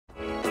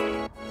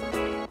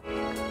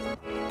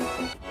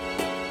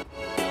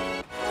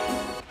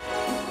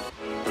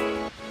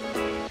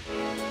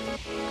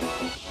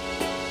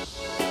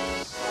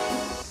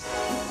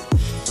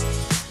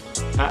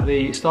At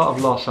the start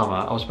of last summer,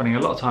 I was spending a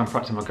lot of time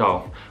practicing my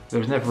golf, but there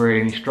was never really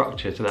any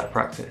structure to that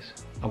practice.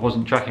 I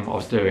wasn't tracking what I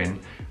was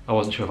doing, I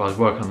wasn't sure if I was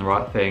working on the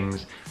right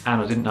things,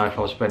 and I didn't know if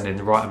I was spending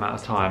the right amount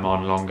of time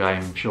on long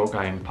game, short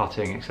game,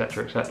 putting,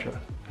 etc, etc.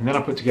 And then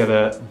I put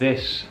together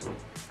this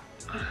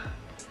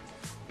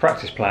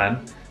practice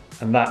plan,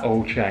 and that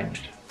all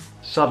changed.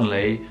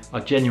 Suddenly, I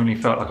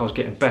genuinely felt like I was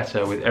getting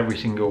better with every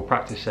single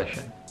practice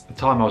session. The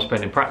time I was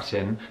spending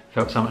practicing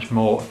felt so much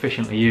more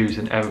efficiently used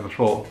than ever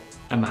before,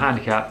 and my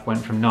handicap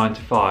went from 9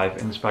 to 5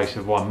 in the space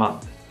of 1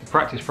 month. The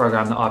practice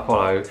program that I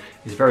follow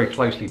is very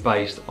closely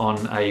based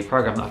on a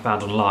program that I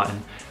found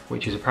online,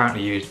 which is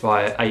apparently used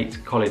by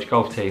 8 college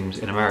golf teams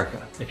in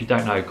America. If you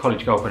don't know,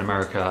 college golf in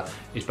America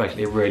is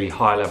basically a really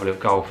high level of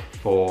golf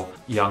for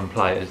young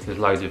players. There's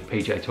loads of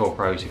PGA Tour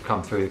pros who've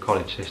come through the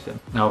college system.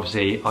 Now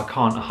obviously I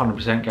can't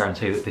 100%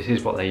 guarantee that this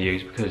is what they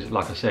use because,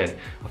 like I said,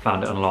 I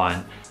found it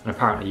online, and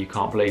apparently you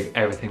can't believe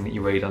everything that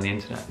you read on the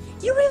internet.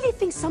 You really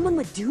think someone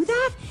would do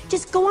that?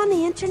 Just go on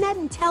the internet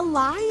and tell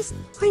lies?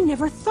 I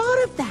never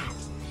thought of that.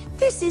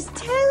 This is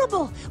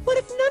terrible. What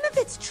if none of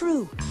it's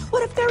true?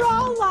 What if they're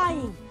all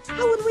lying?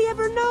 How would we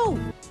ever know?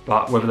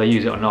 But whether they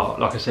use it or not,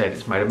 like I said,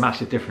 it's made a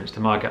massive difference to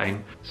my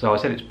game. So I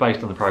said it's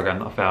based on the program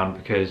that I found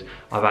because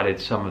I've added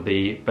some of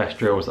the best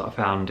drills that I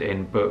found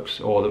in books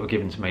or that were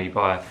given to me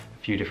by a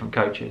few different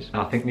coaches. And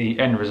I think the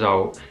end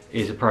result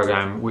is a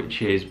program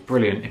which is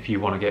brilliant if you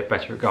want to get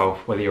better at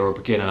golf, whether you're a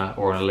beginner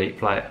or an elite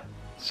player.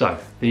 So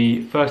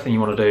the first thing you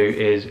want to do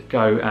is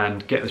go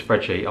and get the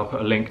spreadsheet. I'll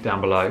put a link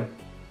down below.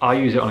 I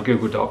use it on a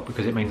Google Doc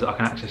because it means that I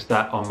can access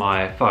that on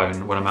my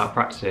phone when I'm out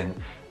practicing,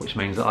 which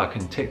means that I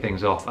can tick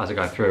things off as I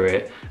go through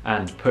it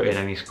and put in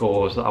any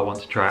scores that I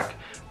want to track,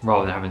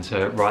 rather than having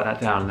to write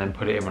that down and then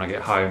put it in when I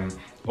get home,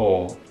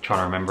 or trying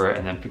to remember it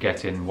and then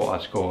forgetting what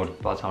I've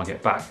scored by the time I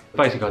get back. The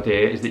basic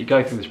idea is that you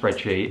go through the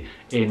spreadsheet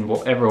in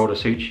whatever order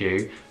suits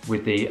you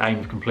with the aim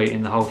of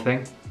completing the whole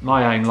thing.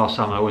 My aim last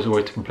summer was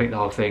always to complete the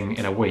whole thing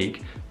in a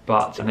week,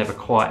 but I never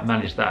quite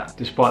managed that,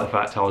 despite the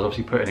fact I was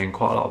obviously putting in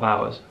quite a lot of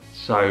hours.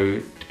 So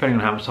depending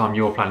on how much time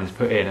you're planning to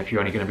put in, if you're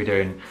only going to be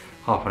doing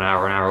half an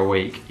hour a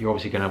week, you're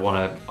obviously going to want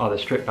to either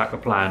strip back the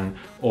plan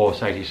or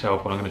say to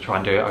yourself, well, I'm going to try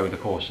and do it over the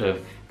course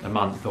of a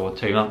month or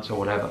 2 months or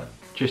whatever.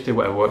 Just do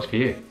whatever works for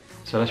you.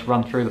 So let's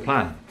run through the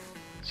plan.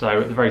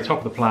 So at the very top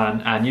of the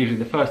plan, and usually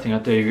the first thing I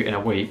do in a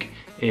week,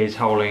 is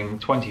holing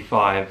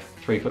 25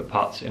 3-foot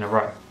putts in a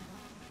row.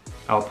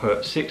 I'll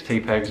put 6 tee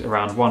pegs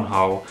around one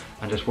hole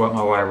and just work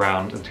my way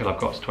around until I've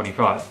got to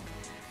 25.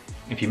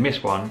 If you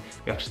miss one,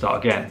 you have to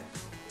start again.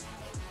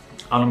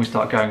 I normally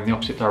start going in the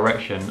opposite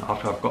direction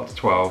after I've got to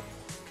 12.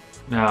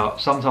 Now,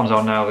 sometimes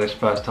I'll nail this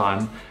first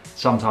time,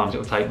 sometimes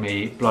it'll take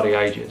me bloody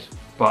ages,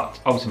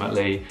 but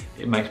ultimately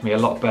it makes me a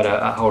lot better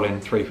at holding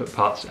 3-foot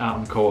putts out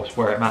on the course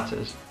where it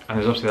matters. And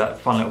there's obviously that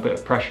fun little bit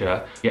of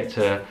pressure. You get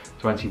to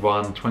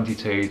 21,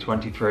 22,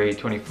 23,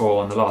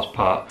 24 on the last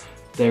putt.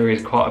 There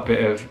is quite a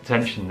bit of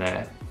tension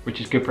there,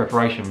 which is good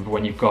preparation for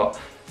when you've got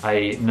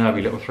a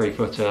nervy little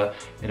 3-footer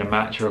in a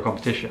match or a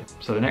competition.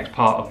 So the next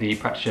part of the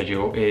practice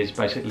schedule is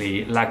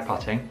basically lag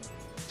putting.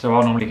 So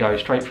I'll normally go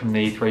straight from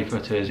the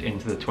 3-footers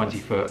into the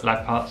 20-foot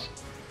lag putts.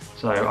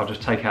 So I'll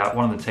just take out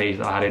one of the tees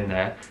that I had in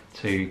there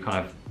to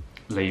kind of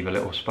leave a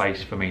little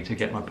space for me to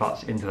get my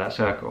putts into that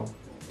circle.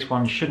 This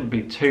one shouldn't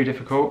be too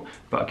difficult,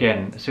 but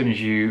again, as soon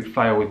as you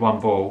fail with one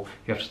ball,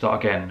 you have to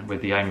start again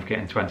with the aim of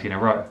getting 20 in a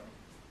row.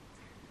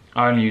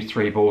 I only use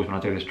 3 balls when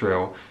I do this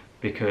drill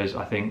because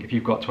I think if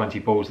you've got 20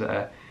 balls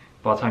there,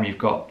 by the time you've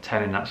got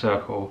 10 in that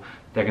circle,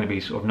 they're going to be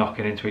sort of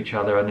knocking into each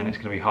other, and then it's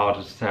going to be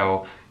harder to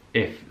tell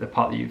if the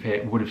putt that you've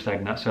hit would have stayed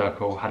in that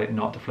circle had it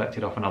not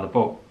deflected off another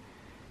ball.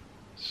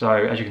 So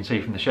as you can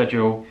see from the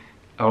schedule,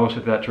 I'll also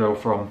do that drill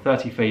from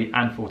 30 feet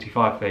and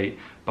 45 feet,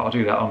 but I'll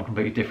do that on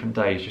completely different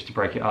days just to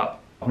break it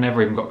up. I've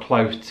never even got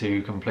close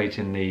to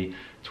completing the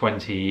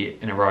 20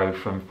 in a row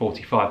from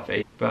 45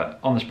 feet, but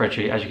on the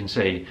spreadsheet, as you can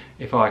see,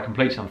 if I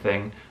complete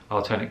something,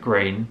 I'll turn it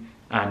green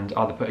and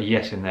either put a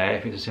yes in there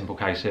if it's a simple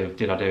case of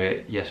did I do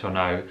it, yes or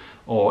no,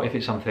 or if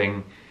it's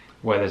something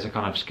where there's a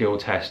kind of skill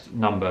test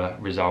number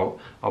result,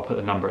 I'll put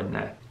the number in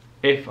there.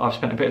 If I've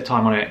spent a bit of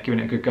time on it, giving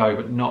it a good go,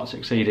 but not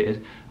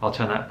succeeded, I'll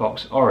turn that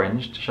box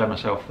orange to show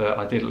myself that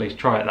I did at least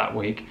try it that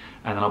week,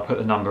 and then I'll put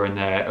the number in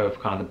there of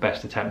kind of the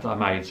best attempt that I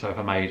made. So if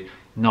I made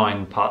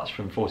 9 putts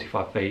from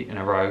 45 feet in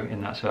a row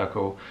in that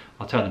circle,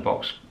 I'll turn the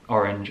box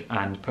orange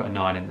and put a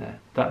 9 in there.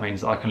 That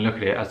means that I can look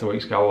at it as the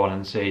weeks go on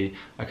and see,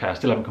 okay, I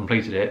still haven't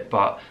completed it,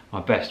 but my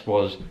best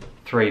was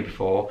 3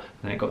 before, and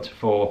then it got to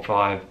 4,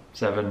 5,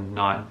 7,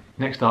 9.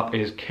 Next up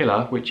is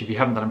Killer, which if you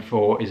haven't done it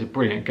before is a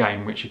brilliant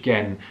game, which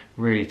again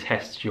really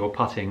tests your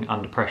putting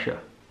under pressure.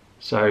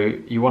 So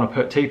you want to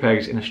put tee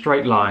pegs in a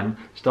straight line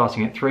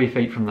starting at 3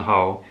 feet from the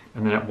hole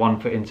and then at 1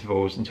 foot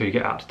intervals until you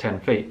get out to 10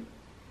 feet.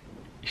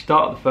 You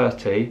start at the first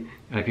tee,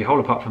 and if you hole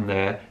a putt from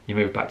there, you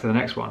move back to the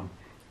next one.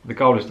 The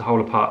goal is to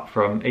hole a putt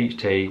from each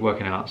tee,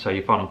 working out, so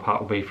your final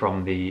putt will be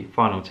from the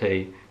final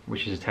tee,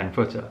 which is a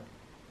 10-footer.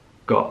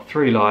 Got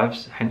 3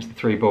 lives, hence the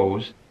 3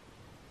 balls.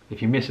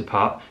 If you miss a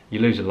putt, you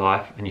lose a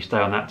life and you stay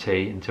on that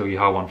tee until you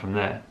hole one from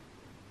there.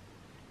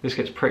 This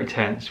gets pretty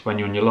tense when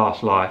you're on your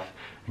last life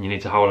and you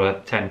need to hold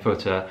a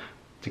 10-footer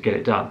to get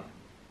it done.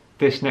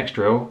 This next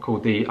drill,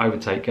 called the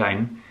overtake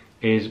game,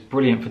 is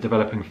brilliant for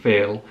developing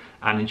feel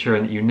and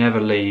ensuring that you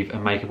never leave a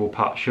makeable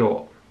putt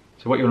short.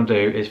 So what you want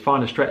to do is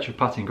find a stretch of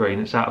putting green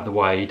that's out of the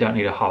way, you don't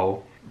need a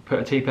hole, put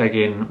a T-peg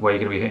in where you're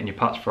going to be hitting your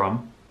putts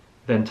from,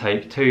 then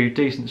take 2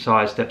 decent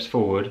sized steps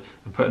forward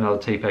and put another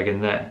T-peg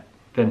in there.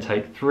 Then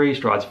take 3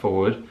 strides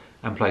forward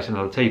and place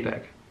another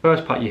T-peg.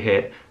 First putt you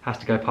hit has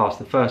to go past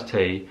the first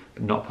tee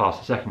but not past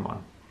the second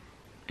one.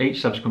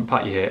 Each subsequent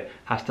putt you hit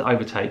has to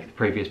overtake the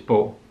previous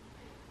ball.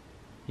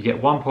 You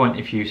get 1 point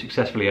if you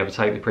successfully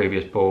overtake the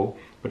previous ball,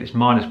 but it's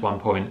 -1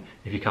 point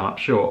if you come up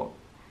short.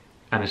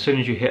 And as soon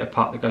as you hit a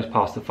putt that goes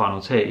past the final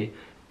tee,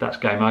 that's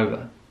game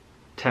over.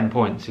 10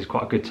 points is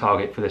quite a good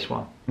target for this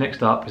one.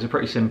 Next up is a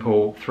pretty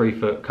simple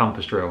 3-foot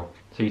compass drill.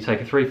 So you take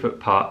a 3-foot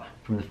putt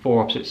from the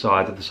 4 opposite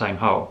sides of the same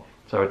hole.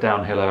 So a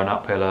downhiller, an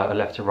uphiller, a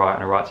left to right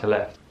and a right to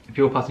left. If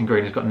your putting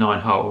green has got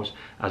 9 holes,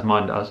 as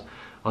mine does,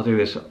 I'll do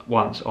this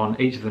once on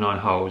each of the 9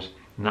 holes,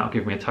 and that'll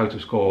give me a total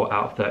score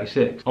out of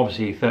 36.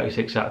 Obviously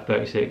 36 out of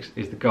 36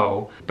 is the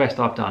goal. The best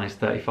I've done is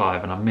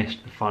 35 and I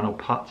missed the final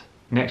putt.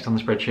 Next on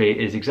the spreadsheet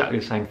is exactly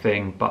the same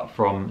thing but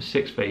from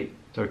 6 feet.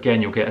 So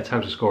again you'll get a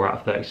total score out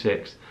of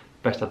 36.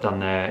 Best I've done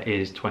there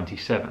is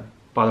 27.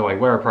 By the way,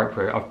 where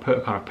appropriate, I've put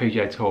a kind of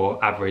PGA Tour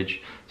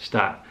average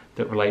stat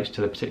that relates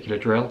to the particular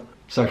drill.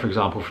 So for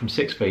example, from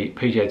 6 feet,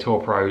 PGA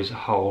Tour pros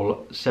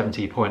hole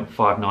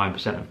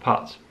 70.59% of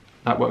putts.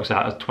 That works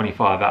out as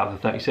 25 out of the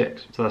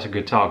 36, so that's a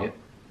good target.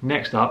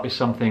 Next up is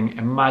something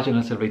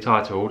imaginatively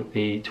titled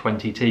the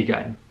 20 tee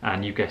game.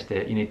 And you guessed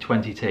it, you need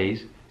 20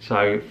 tees.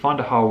 So find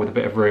a hole with a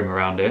bit of room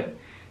around it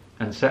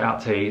and set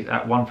out tees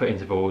at 1 foot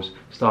intervals,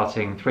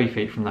 starting 3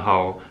 feet from the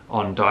hole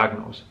on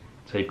diagonals.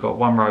 So you've got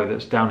 1 row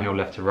that's downhill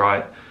left to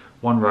right,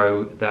 1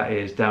 row that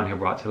is downhill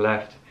right to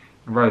left,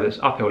 a row that's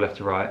uphill left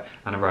to right,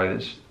 and a row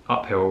that's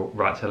uphill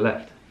right to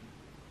left.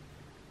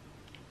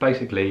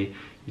 Basically,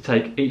 you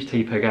take each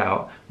tee peg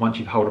out once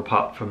you've holed a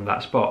putt from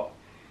that spot.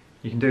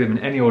 You can do them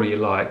in any order you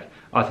like.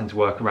 I tend to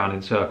work around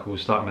in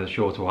circles, starting with the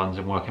shorter ones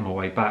and working my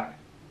way back.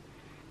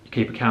 You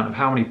keep account of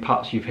how many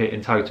putts you've hit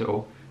in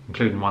total,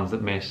 including ones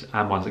that miss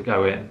and ones that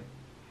go in.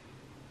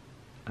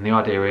 And the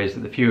idea is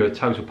that the fewer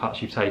total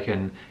putts you've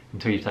taken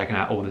until you've taken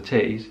out all the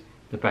tees,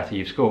 the better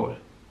you've scored.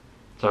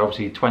 So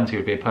obviously 20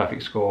 would be a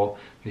perfect score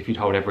if you'd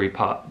hold every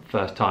putt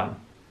first time.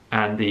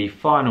 And the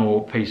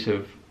final piece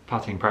of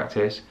putting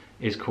practice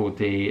is called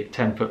the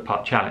 10-foot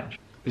putt challenge.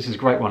 This is a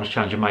great one to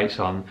challenge your mates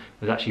on.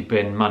 There's actually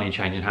been money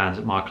changing hands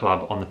at my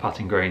club on the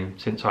putting green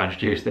since I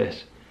introduced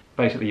this.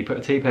 Basically you put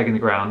a T-peg in the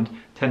ground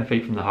 10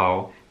 feet from the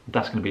hole,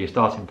 that's going to be your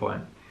starting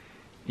point.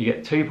 You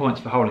get 2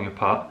 points for holding a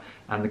putt,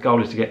 and the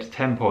goal is to get to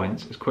 10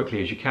 points as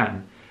quickly as you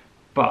can,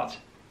 but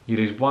you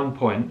lose 1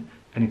 point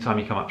anytime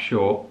you come up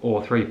short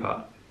or 3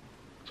 putt.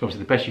 So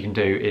obviously the best you can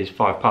do is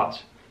 5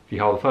 putts. If you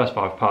hold the first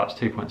 5 putts,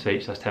 2 points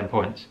each, that's 10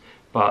 points.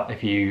 But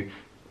if you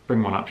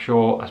bring one up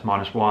short, that's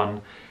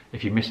 -1.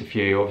 If you miss a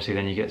few, obviously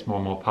then you get more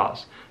and more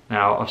putts.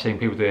 Now I've seen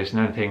people do this in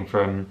anything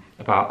from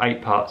about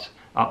 8 putts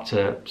up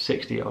to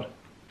 60 odd.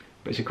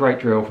 But it's a great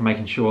drill for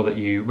making sure that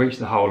you reach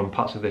the hole on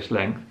putts of this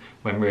length,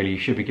 when really you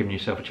should be giving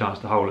yourself a chance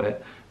to hold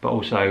it, but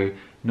also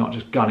not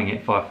just gunning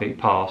it 5 feet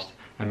past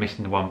and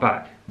missing the one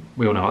back.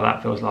 We all know what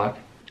that feels like.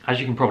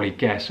 As you can probably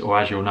guess, or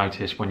as you'll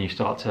notice when you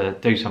start to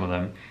do some of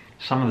them,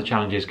 some of the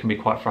challenges can be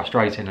quite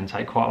frustrating and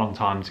take quite a long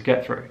time to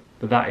get through.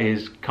 But that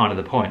is kind of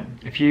the point.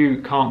 If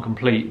you can't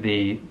complete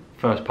the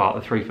first part,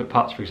 the 3-foot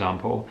putts for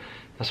example,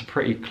 that's a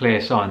pretty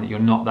clear sign that you're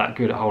not that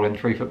good at holding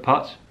 3-foot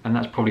putts, and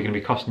that's probably going to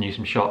be costing you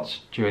some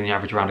shots during the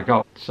average round of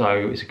golf.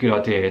 So it's a good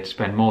idea to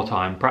spend more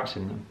time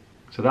practicing them.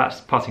 So that's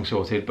putting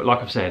sorted, but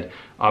like I've said,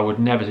 I would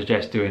never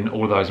suggest doing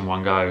all of those in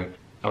one go.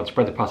 I would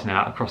spread the putting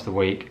out across the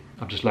week.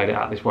 I've just laid it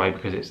out this way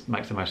because it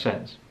makes the most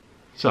sense.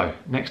 So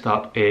next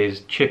up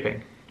is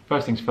chipping.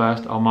 First things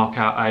first, I'll mark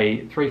out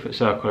a 3-foot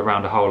circle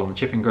around a hole on the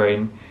chipping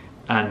green,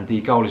 and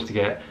the goal is to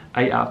get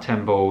 8 out of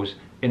 10 balls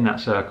in that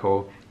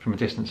circle from a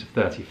distance of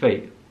 30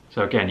 feet.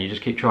 So again, you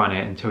just keep trying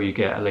it until you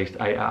get at least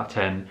 8 out of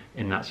 10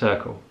 in that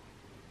circle.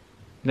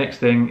 Next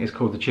thing is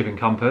called the chipping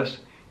compass,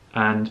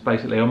 and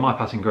basically on my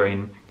putting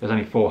green there's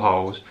only 4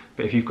 holes,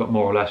 but if you've got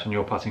more or less on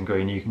your putting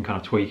green you can kind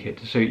of tweak it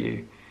to suit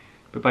you.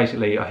 But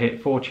basically I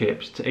hit 4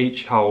 chips to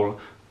each hole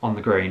on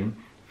the green,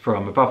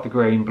 from above the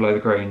green, below the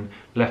green,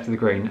 left of the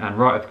green and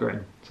right of the green.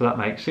 So that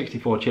makes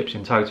 64 chips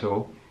in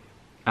total,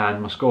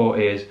 and my score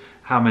is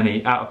how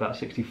many out of that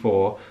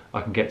 64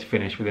 I can get to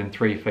finish within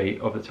 3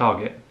 feet of the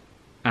target.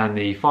 And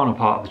the final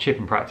part of the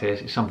chipping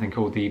practice is something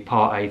called the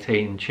Part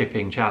 18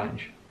 Chipping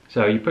Challenge.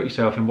 So you put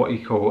yourself in what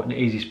you call an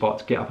easy spot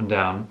to get up and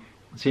down,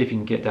 and see if you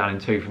can get down in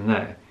 2 from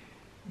there.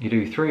 You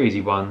do 3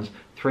 easy ones,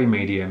 3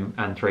 medium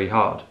and 3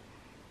 hard,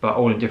 but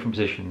all in different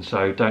positions,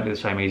 so don't do the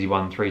same easy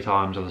one 3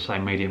 times or the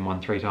same medium one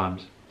 3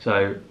 times.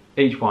 So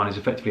each one is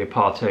effectively a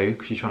par 2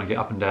 because you're trying to get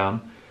up and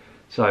down,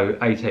 so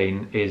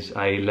 18 is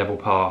a level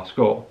par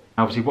score.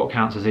 Obviously what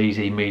counts as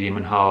easy, medium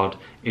and hard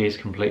is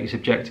completely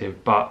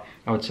subjective, but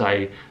I would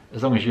say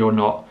as long as you're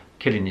not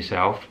killing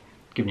yourself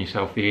giving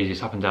yourself the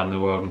easiest up and down in the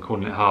world and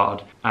calling it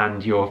hard,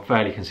 and you're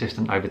fairly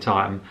consistent over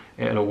time,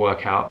 it'll all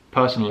work out.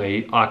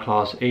 Personally, I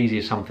class easy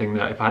as something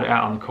that if I had it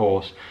out on the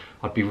course,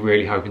 I'd be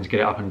really hoping to get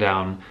it up and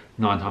down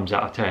 9 times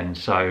out of 10.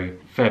 So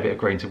fair bit of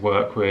green to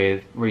work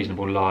with,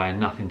 reasonable lie,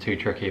 nothing too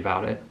tricky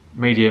about it.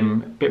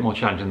 Medium, a bit more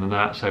challenging than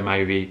that, so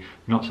maybe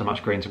not so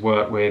much green to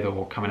work with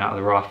or coming out of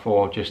the rough,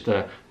 or just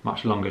a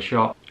much longer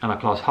shot. And I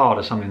class hard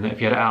as something that if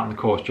you had it out on the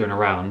course during a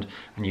round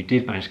and you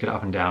did manage to get it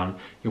up and down,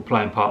 your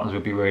playing partners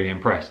would be really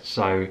impressed.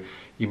 So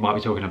you might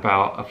be talking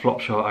about a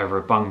flop shot over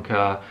a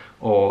bunker,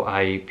 or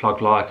a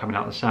plug lie coming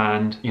out the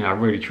sand, you know, a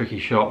really tricky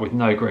shot with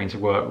no green to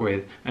work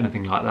with,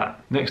 anything like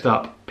that. Next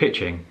up,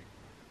 pitching.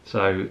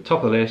 So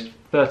top of the list,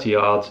 30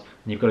 yards,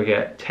 and you've got to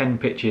get 10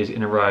 pitches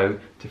in a row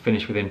to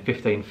finish within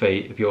 15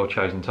 feet of your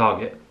chosen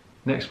target.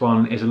 Next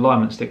one is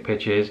alignment stick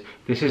pitches.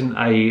 This isn't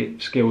a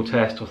skill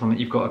test or something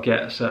you've got to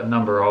get a certain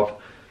number of.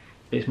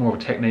 It's more of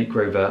a technique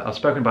groover. I've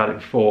spoken about it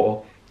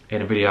before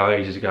in a video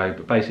ages ago,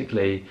 but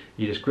basically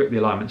you just grip the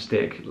alignment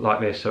stick like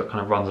this so it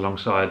kind of runs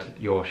alongside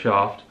your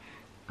shaft,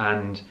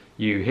 and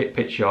you hit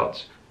pitch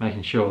shots,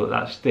 making sure that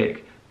that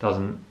stick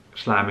doesn't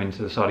slam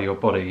into the side of your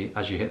body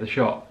as you hit the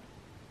shot.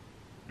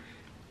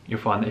 You'll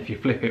find that if you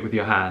flip it with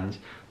your hands,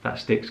 that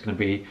stick's going to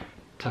be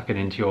tucking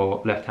into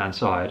your left hand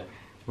side,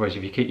 whereas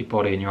if you keep your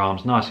body and your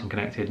arms nice and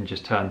connected and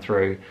just turn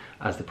through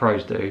as the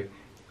pros do,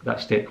 that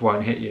stick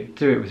won't hit you.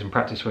 Do it with some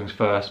practice swings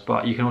first,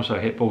 but you can also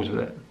hit balls with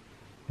it.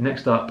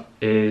 Next up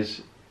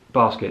is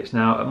baskets.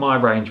 Now at my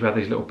range we have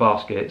these little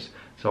baskets,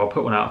 so I'll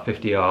put one out at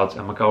 50 yards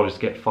and my goal is to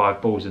get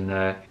 5 balls in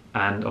there,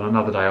 and on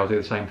another day I'll do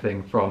the same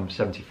thing from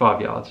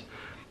 75 yards.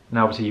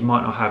 Now obviously you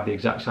might not have the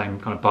exact same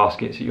kind of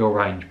baskets at your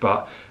range,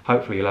 but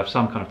hopefully you'll have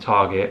some kind of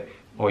target,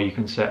 or you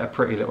can set a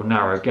pretty little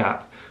narrow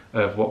gap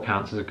of what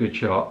counts as a good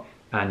shot,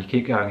 and you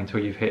keep going until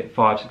you've hit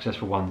 5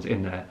 successful ones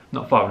in there.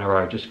 Not 5 in a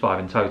row, just 5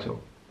 in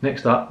total.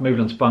 Next up,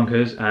 moving on to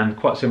bunkers, and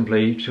quite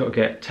simply you've just got to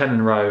get 10 in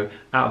a row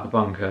out of the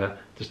bunker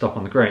to stop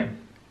on the green.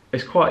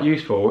 It's quite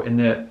useful in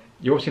that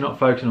you're obviously not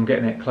focusing on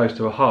getting it close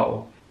to a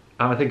hole,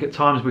 and I think at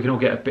times we can all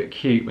get a bit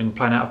cute when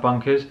playing out of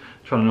bunkers,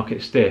 trying to knock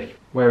it stiff.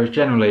 Whereas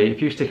generally,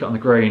 if you stick it on the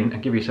green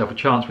and give yourself a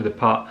chance with a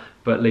putt,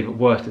 but leave it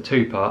worse to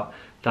 2-putt,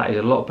 that is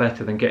a lot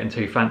better than getting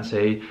too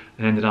fancy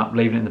and ending up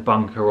leaving it in the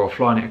bunker or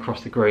flying it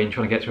across the green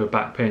trying to get to a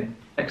back pin.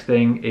 Next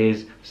thing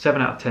is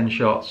 7 out of 10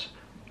 shots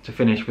to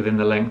finish within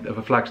the length of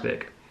a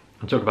flagstick.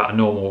 I'm talking about a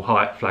normal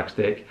height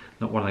flagstick,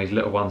 not one of these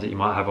little ones that you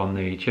might have on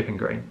the chipping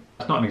green.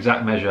 It's not an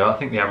exact measure. I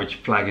think the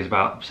average flag is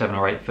about 7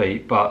 or 8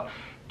 feet, but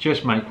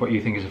just make what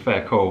you think is a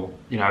fair call.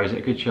 You know, is it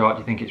a good shot? Do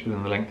you think it's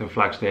within the length of a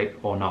flagstick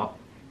or not?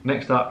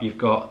 Next up, you've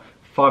got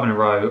 5 in a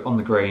row on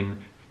the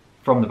green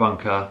from the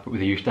bunker, but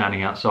with you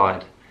standing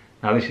outside.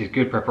 Now this is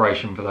good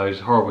preparation for those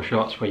horrible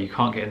shots where you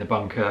can't get in the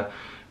bunker,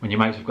 when your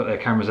mates have got their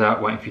cameras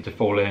out waiting for you to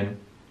fall in.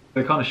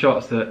 They're the kind of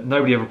shots that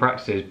nobody ever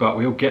practices, but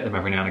we all get them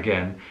every now and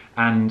again,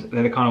 and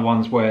they're the kind of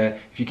ones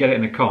where if you get it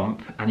in a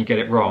comp and you get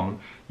it wrong,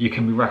 you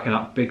can be racking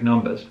up big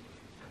numbers.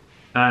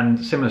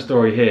 And similar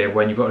story here,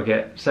 when you've got to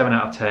get 7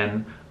 out of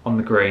 10 on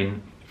the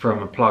green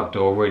from a plugged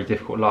or really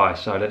difficult lie.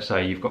 So let's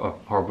say you've got a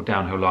horrible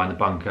downhill lie in the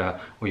bunker,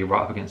 or you're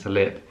right up against the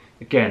lip.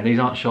 Again, these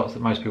aren't shots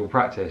that most people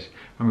practice.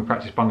 When we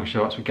practice bunker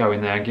shots, we go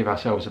in there and give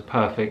ourselves a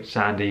perfect,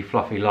 sandy,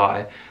 fluffy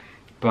lie,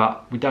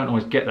 but we don't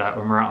always get that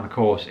when we're out on the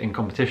course in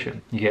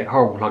competition. You get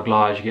horrible plug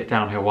lies, you get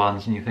downhill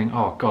ones, and you think,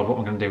 oh God, what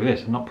am I going to do with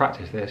this? I've not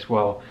practiced this.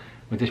 Well,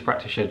 with this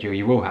practice schedule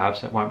you will have,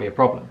 so it won't be a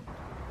problem.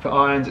 For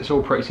irons, it's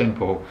all pretty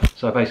simple.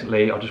 So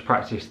basically, I'll just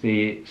practice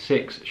the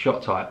 6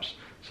 shot types.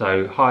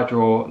 So high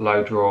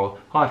draw,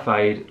 high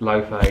fade,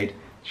 low fade,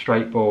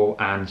 straight ball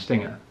and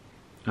stinger.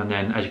 And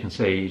then as you can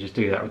see, you just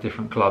do that with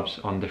different clubs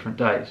on different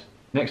days.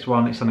 Next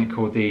one is something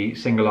called the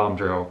single arm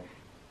drill.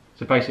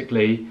 So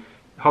basically,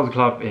 hold the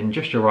club in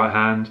just your right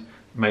hand,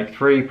 make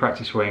 3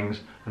 practice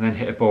swings and then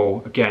hit a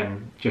ball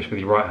again just with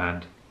your right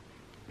hand.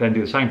 Then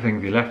do the same thing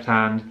with your left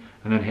hand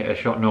and then hit a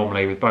shot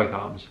normally with both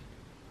arms.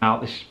 Now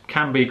this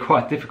can be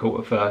quite difficult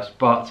at first,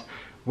 but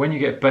when you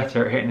get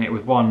better at hitting it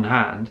with one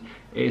hand,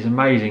 it is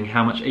amazing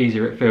how much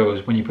easier it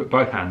feels when you put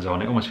both hands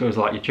on. It almost feels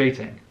like you're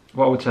cheating.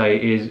 What I would say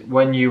is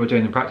when you are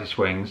doing the practice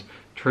swings,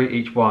 treat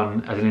each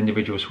one as an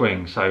individual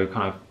swing. So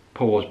kind of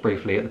pause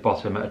briefly at the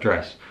bottom at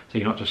address, so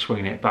you're not just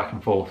swinging it back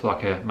and forth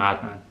like a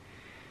madman.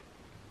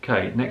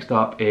 Okay, next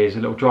up is a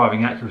little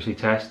driving accuracy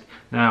test.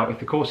 Now if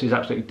the course is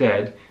absolutely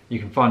dead, you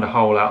can find a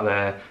hole out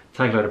there,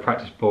 take a load of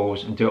practice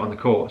balls and do it on the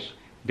course.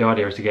 The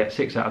idea is to get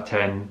 6 out of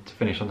 10 to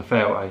finish on the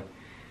fairway.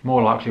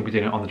 More likely we'll be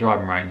doing it on the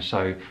driving range,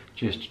 so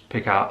just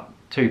pick out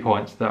 2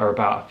 points that are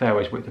about a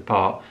fairway's width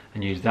apart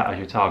and use that as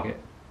your target.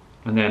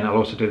 And then I'll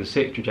also do the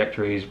 6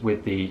 trajectories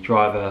with the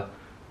driver.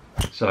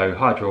 So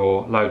high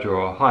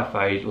draw, high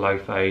fade, low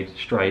fade,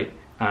 straight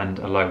and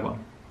a low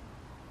one.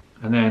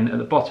 And then at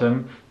the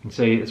bottom you can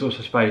see there's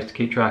also space to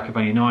keep track of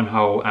any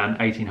 9-hole and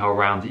 18-hole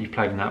rounds that you've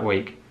played in that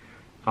week.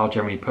 I'll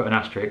generally put an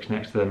asterisk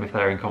next to them if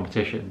they're in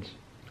competitions.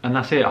 And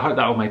that's it. I hope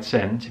that all made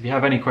sense. If you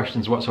have any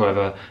questions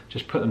whatsoever,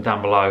 just put them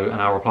down below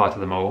and I'll reply to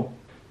them all.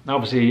 Now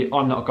obviously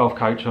I'm not a golf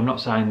coach, so I'm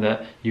not saying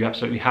that you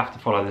absolutely have to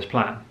follow this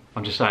plan.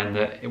 I'm just saying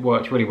that it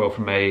works really well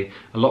for me.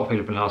 A lot of people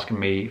have been asking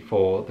me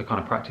for the kind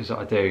of practice that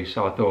I do,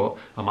 so I thought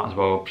I might as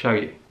well show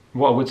you.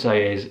 What I would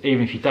say is,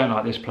 even if you don't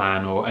like this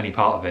plan or any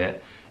part of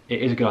it,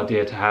 it is a good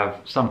idea to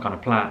have some kind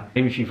of plan.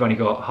 Even if you've only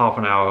got half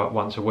an hour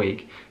once a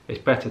week, it's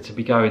better to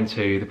be going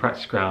to the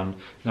practice ground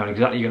knowing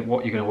exactly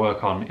what you're going to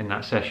work on in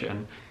that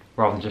session,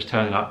 rather than just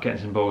turning up,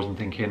 getting some balls and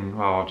thinking,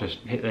 well, I'll just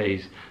hit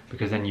these,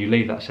 because then you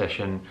leave that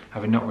session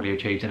having not really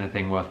achieved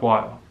anything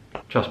worthwhile.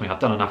 Trust me, I've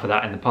done enough of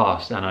that in the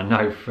past, and I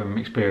know from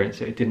experience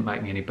that it didn't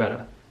make me any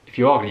better. If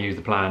you are going to use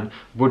the plan,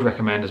 I would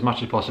recommend as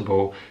much as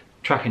possible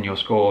tracking your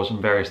scores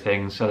and various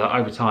things, so that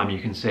over time you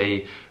can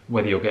see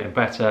whether you're getting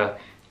better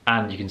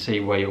and you can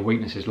see where your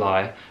weaknesses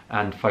lie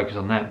and focus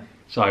on them.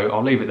 So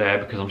I'll leave it there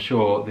because I'm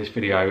sure this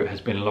video has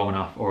been long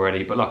enough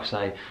already, but like I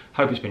say,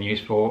 hope it's been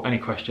useful. Any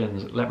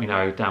questions, let me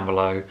know down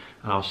below,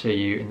 and I'll see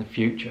you in the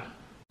future.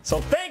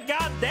 So thank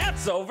God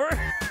that's over.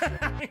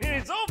 I mean,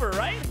 it's over,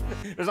 right?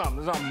 There's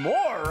not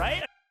more,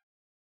 right?